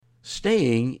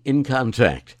Staying in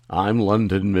contact. I'm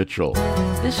London Mitchell.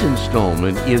 This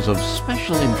installment is of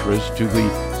special interest to the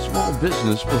small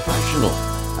business professional.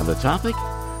 And the topic?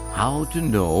 How to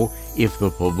know if the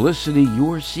publicity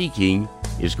you're seeking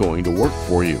is going to work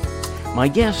for you. My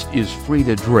guest is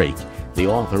Freda Drake, the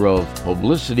author of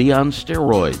Publicity on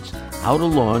Steroids, How to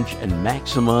Launch and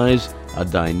Maximize a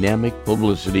Dynamic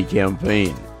Publicity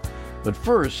Campaign. But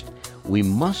first, we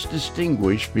must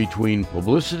distinguish between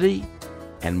publicity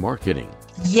and marketing.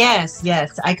 Yes,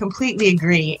 I completely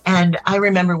agree. And I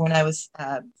remember when I was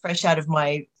fresh out of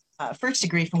my first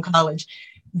degree from college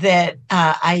that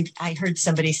I heard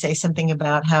somebody say something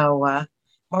about how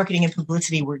marketing and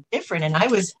publicity were different. And I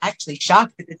was actually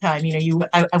shocked at the time.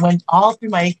 I went all through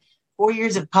my 4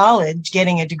 years of college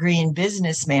getting a degree in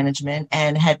business management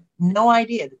and had no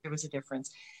idea that there was a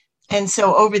difference. And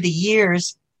so over the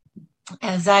years,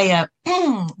 as I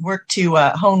worked to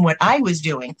hone what I was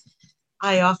doing,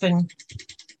 I often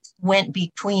went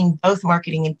between both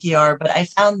marketing and PR, but I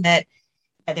found that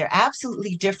they're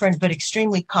absolutely different, but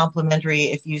extremely complementary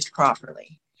if used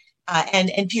properly. And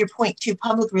to your point, too,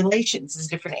 public relations is a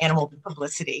different animal than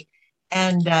publicity.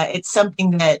 And it's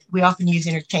something that we often use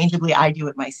interchangeably. I do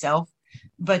it myself.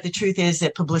 But the truth is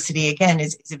that publicity, again,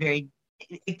 is a very,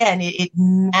 it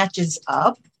matches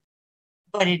up,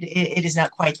 but it is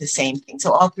not quite the same thing.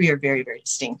 So all three are very, very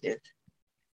distinctive.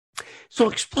 So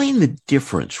explain the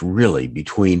difference really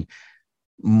between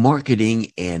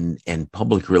marketing and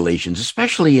public relations,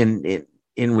 especially in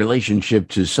relationship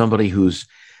to somebody who's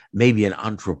maybe an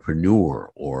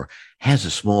entrepreneur or has a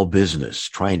small business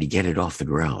trying to get it off the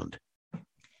ground.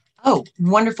 Oh,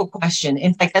 wonderful question.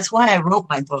 In fact, that's why I wrote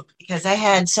my book, because I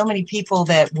had so many people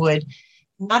that would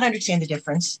not understand the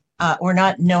difference or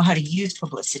not know how to use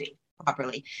publicity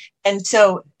properly. And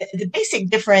so the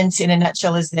basic difference in a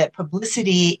nutshell is that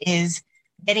publicity is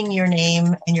getting your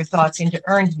name and your thoughts into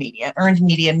earned media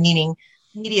meaning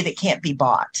media that can't be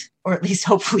bought, or at least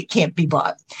hopefully can't be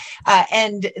bought.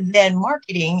 And then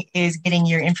marketing is getting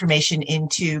your information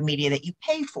into media that you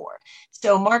pay for.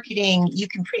 So marketing, you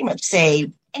can pretty much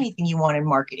say anything you want in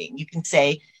marketing. You can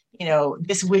say,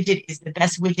 this widget is the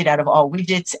best widget out of all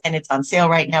widgets, and it's on sale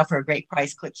right now for a great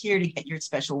price. Click here to get your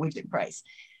special widget price.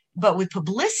 But with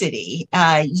publicity,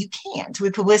 you can't.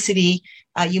 With publicity,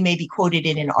 you may be quoted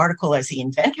in an article as the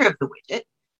inventor of the widget.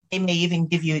 They may even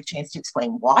give you a chance to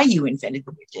explain why you invented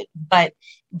the widget.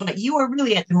 But you are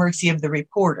really at the mercy of the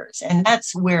reporters. And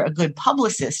that's where a good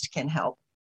publicist can help,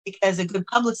 because a good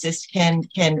publicist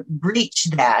can breach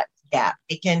that gap.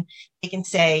 They can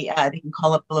say, they can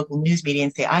call up the local news media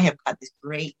and say, I have got this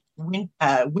great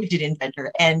widget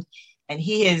inventor, and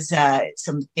he has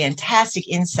some fantastic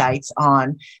insights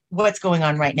on what's going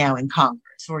on right now in Congress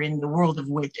or in the world of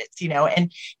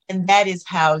widgets, and that is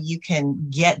how you can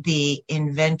get the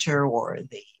inventor or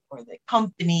the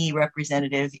company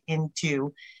representative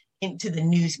into the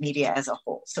news media as a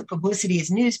whole. So publicity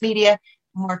is news media,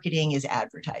 marketing is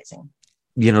advertising.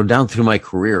 Down through my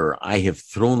career, I have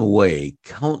thrown away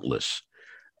countless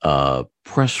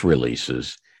press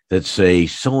releases that say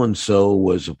so-and-so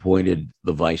was appointed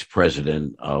the vice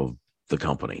president of the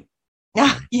company.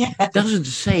 Yeah. It doesn't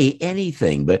say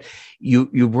anything, but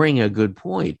you bring a good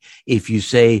point. If you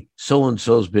say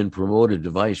so-and-so's been promoted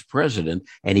to vice president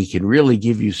and he can really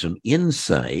give you some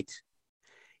insight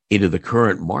into the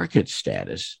current market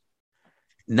status,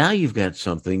 now you've got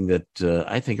something that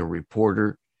I think a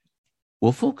reporter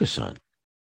will focus on.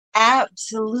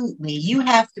 Absolutely. You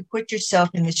have to put yourself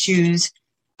in the shoes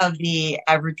of the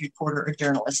average reporter or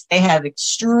journalist. They have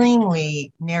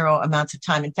extremely narrow amounts of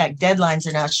time. In fact, deadlines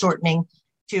are now shortening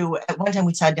to, at one time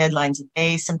we saw deadlines of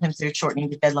days, sometimes they're shortening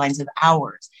to deadlines of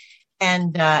hours.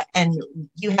 And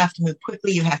you have to move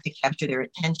quickly, you have to capture their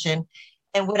attention.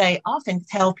 And what I often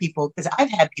tell people, because I've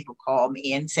had people call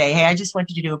me and say, hey, I just want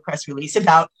you to do a press release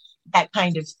about that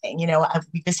kind of thing.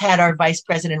 We just had our vice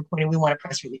president appointed, we want a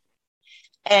press release.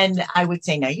 And I would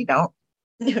say, no, you don't.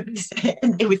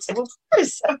 And they would say, well,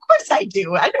 of course I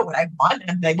do. I know what I want.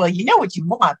 And I'm like, well, you know what you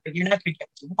want, but you're not going to get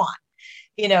what you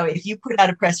want. If you put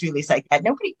out a press release like that,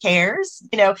 nobody cares.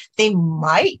 They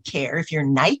might care if you're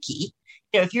Nike.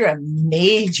 If you're a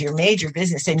major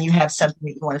business and you have something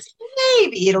that you want to say,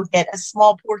 maybe it'll get a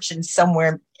small portion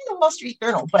somewhere in the Wall Street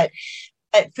Journal. But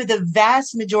for the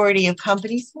vast majority of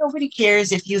companies, nobody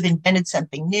cares if you've invented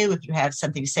something new, if you have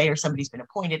something to say or somebody's been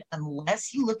appointed,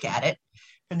 unless you look at it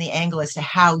from the angle as to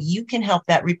how you can help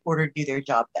that reporter do their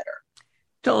job better.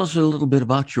 Tell us a little bit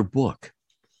about your book.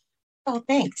 Oh,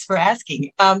 thanks for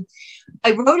asking. I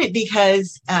wrote it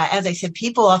because, as I said,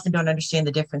 people often don't understand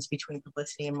the difference between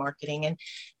publicity and marketing. And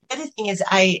the other thing is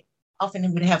I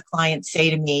often would have clients say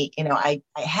to me, I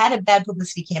had a bad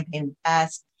publicity campaign in the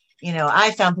past.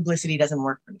 I found publicity doesn't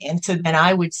work for me. And so then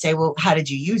I would say, well, how did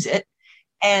you use it?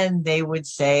 And they would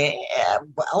say,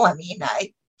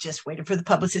 I just waited for the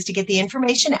publicist to get the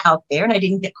information out there, and I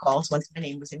didn't get calls once my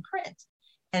name was in print.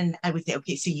 And I would say,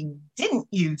 okay, so you didn't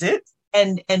use it.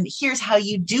 And here's how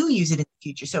you do use it in the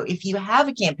future. So if you have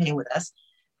a campaign with us,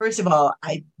 first of all,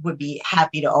 I would be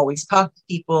happy to always talk to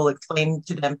people, explain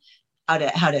to them how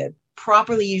to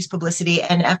properly use publicity.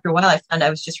 And after a while, I found I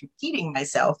was just repeating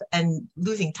myself and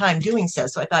losing time doing so.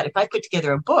 So I thought if I put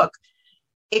together a book,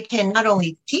 it can not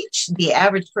only teach the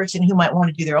average person who might want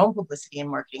to do their own publicity and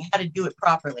marketing how to do it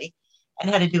properly and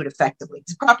how to do it effectively.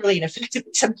 Because properly and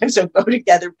effectively sometimes don't go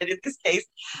together, but in this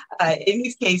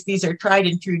case, these are tried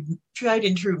and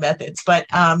true methods. But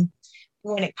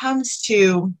when it comes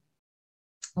to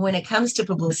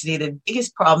publicity, the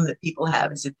biggest problem that people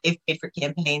have is that they've paid for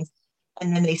campaigns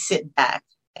and then they sit back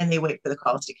and they wait for the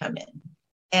calls to come in,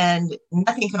 and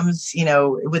nothing comes,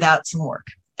 without some work.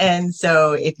 And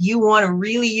so if you want to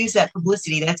really use that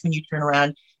publicity, that's when you turn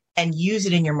around and use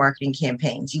it in your marketing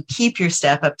campaigns. You keep your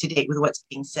staff up to date with what's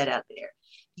being said out there.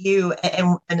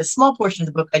 And a small portion of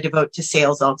the book I devote to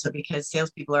sales also, because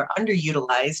salespeople are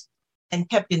underutilized and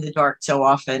kept in the dark so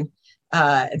often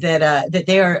that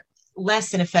they are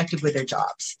less than effective with their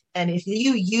jobs. And if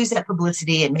you use that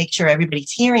publicity and make sure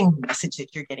everybody's hearing the message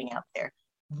that you're getting out there,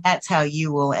 that's how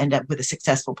you will end up with a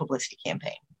successful publicity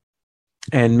campaign.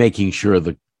 And making sure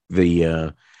the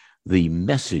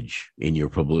message in your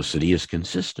publicity is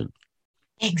consistent.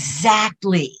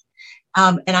 Exactly.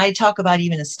 And I talk about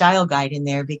even a style guide in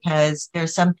there, because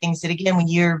there's some things that, again, when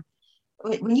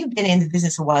you've been in the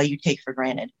business a while, you take for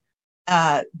granted.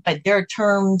 But there are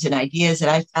terms and ideas that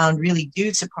I found really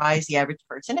do surprise the average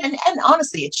person. And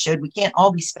honestly, it should. We can't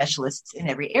all be specialists in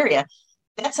every area.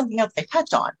 That's something else I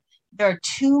touch on. There are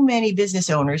too many business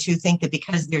owners who think that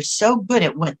because they're so good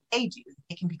at what they do,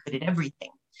 they can be good at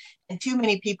everything. And too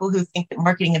many people who think that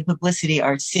marketing and publicity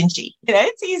are cinchy.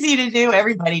 It's easy to do.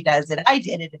 Everybody does it. I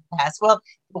did it in the past. Well,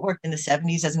 it worked in the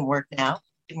 70s, doesn't work now. It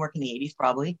didn't work in the 80s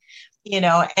probably.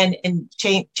 And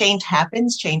change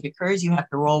happens, change occurs. You have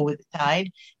to roll with the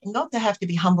tide. And you also have to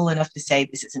be humble enough to say,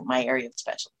 this isn't my area of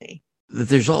specialty.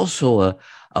 There's also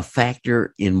a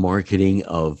factor in marketing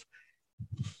of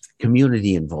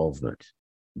community involvement,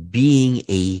 being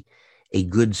a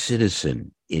good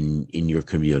citizen in your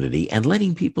community and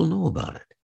letting people know about it.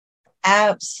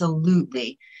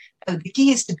 Absolutely. The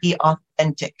key is to be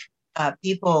authentic.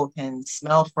 People can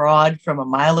smell fraud from a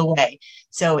mile away.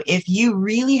 So if you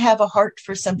really have a heart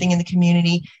for something in the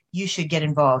community, you should get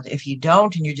involved. If you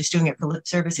don't, and you're just doing it for lip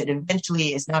service, it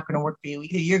eventually is not going to work for you.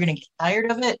 Either you're going to get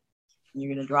tired of it, and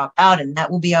you're going to drop out, and that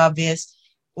will be obvious,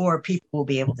 or people will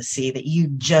be able to see that you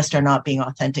just are not being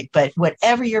authentic. But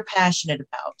whatever you're passionate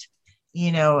about,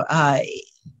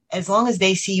 as long as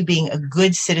they see you being a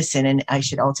good citizen, and I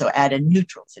should also add a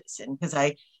neutral citizen, because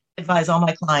I advise all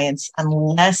my clients,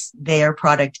 unless their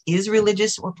product is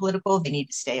religious or political, they need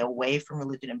to stay away from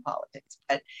religion and politics.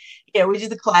 But, which is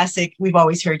the classic, we've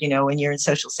always heard, when you're in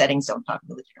social settings, don't talk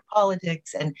religion or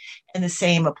politics. And the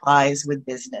same applies with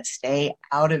business. Stay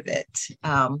out of it.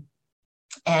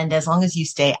 And as long as you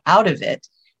stay out of it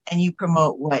and you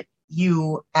promote what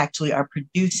you actually are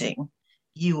producing,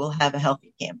 you will have a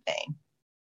healthy campaign.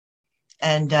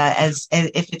 And as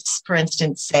if it's, for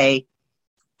instance, say,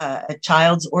 a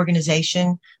child's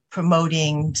organization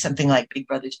promoting something like Big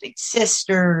Brothers Big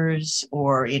Sisters,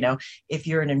 or if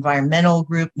you're an environmental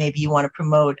group, maybe you want to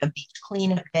promote a beach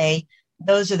cleanup day.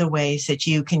 Those are the ways that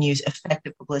you can use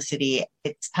effective publicity.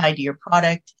 It's tied to your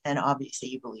product, and obviously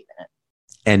you believe in it.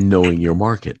 And knowing your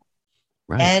market,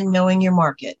 right? And knowing your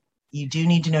market. You do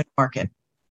need to know your market.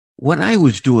 When I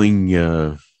was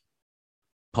doing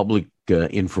public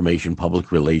information,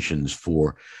 public relations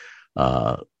for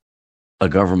a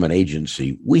government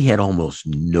agency, we had almost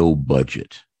no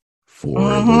budget for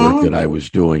the work that I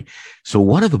was doing. So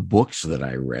one of the books that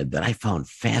I read that I found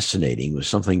fascinating was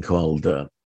something called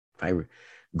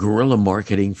Guerrilla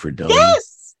Marketing for Dummies.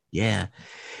 Yes! Yeah.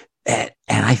 And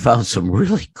I found some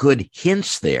really good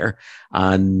hints there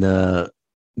on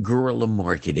guerrilla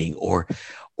marketing or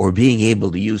being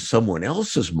able to use someone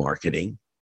else's marketing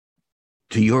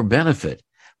to your benefit.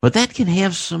 But that can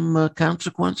have some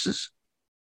consequences.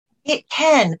 It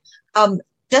can.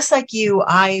 Just like you,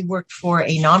 I worked for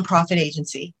a nonprofit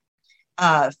agency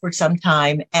for some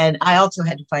time, and I also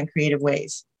had to find creative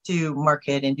ways to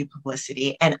market and do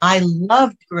publicity. And I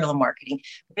loved guerrilla marketing.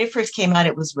 When it first came out,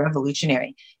 it was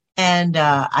revolutionary. And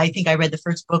I think I read the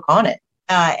first book on it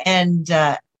and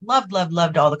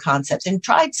loved all the concepts and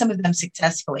tried some of them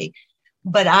successfully.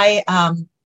 But I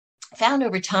found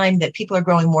over time that people are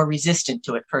growing more resistant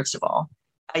to it, first of all.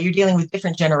 You're dealing with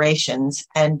different generations,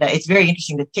 and it's very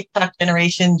interesting. The TikTok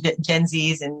generation, Gen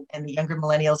Zs, and the younger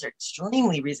millennials are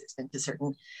extremely resistant to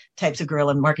certain types of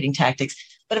guerrilla marketing tactics.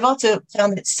 But I've also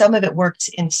found that some of it works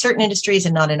in certain industries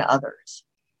and not in others.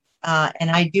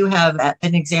 And I do have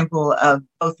an example of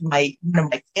both one of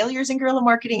my failures in guerrilla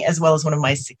marketing as well as one of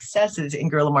my successes in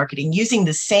guerrilla marketing, using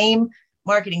the same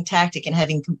marketing tactic and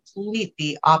having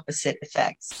completely opposite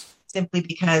effects, simply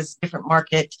because different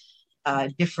market,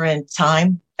 different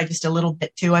time, just a little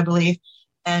bit too, I believe.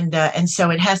 And so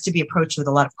it has to be approached with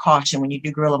a lot of caution when you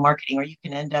do guerrilla marketing, or you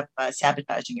can end up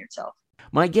sabotaging yourself.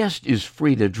 My guest is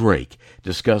Freda Drake,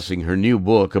 discussing her new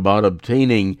book about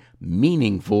obtaining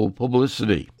meaningful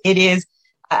publicity. It is,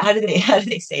 how do they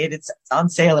say it? It's on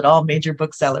sale at all major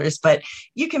booksellers, but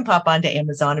you can pop onto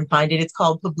Amazon and find it. It's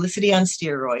called Publicity on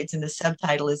Steroids, and the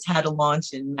subtitle is How to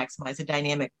Launch and Maximize a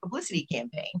Dynamic Publicity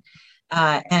Campaign.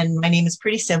 And my name is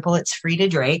pretty simple. It's Freda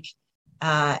Drake.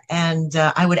 And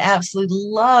I would absolutely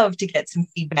love to get some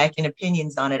feedback and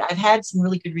opinions on it. I've had some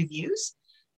really good reviews.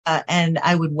 And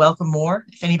I would welcome more.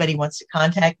 If anybody wants to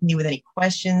contact me with any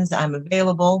questions, I'm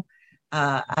available.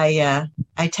 I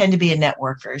tend to be a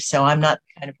networker, so I'm not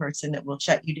the kind of person that will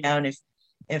shut you down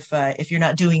if you're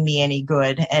not doing me any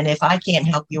good. And if I can't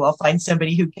help you, I'll find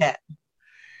somebody who can.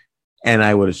 And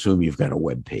I would assume you've got a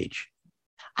web page.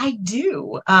 I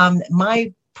do.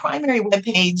 My primary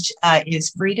webpage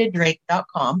is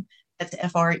fredadrake.com. That's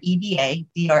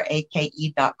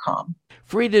FREDADRAKE.com.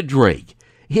 Freda Drake,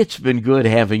 it's been good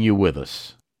having you with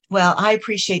us. Well, I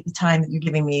appreciate the time that you're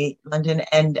giving me, London,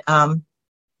 and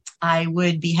I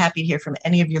would be happy to hear from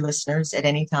any of your listeners at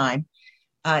any time.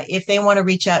 If they want to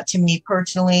reach out to me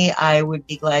personally, I would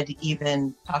be glad to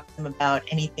even talk to them about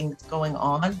anything that's going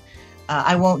on.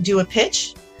 I won't do a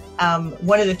pitch.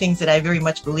 One of the things that I very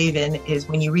much believe in is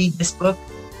when you read this book,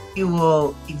 you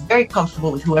will be very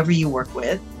comfortable with whoever you work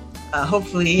with.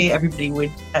 Hopefully everybody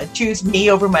would choose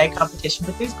me over my competition,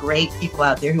 but there's great people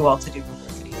out there who also do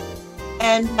publicity.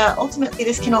 And ultimately,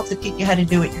 this can also teach you how to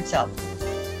do it yourself.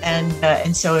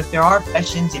 And so if there are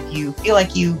questions, if you feel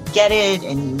like you get it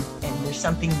and there's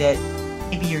something that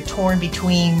maybe you're torn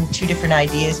between two different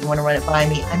ideas, you want to run it by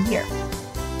me, I'm here.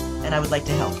 And I would like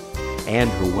to help. And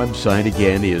her website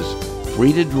again is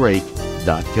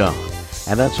fredadrake.com.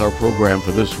 And that's our program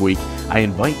for this week. I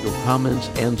invite your comments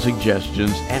and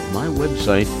suggestions at my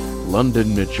website,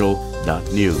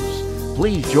 londonmitchell.news.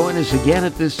 Please join us again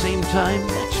at this same time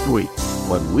next week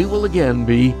when we will again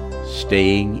be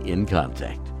staying in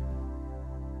contact.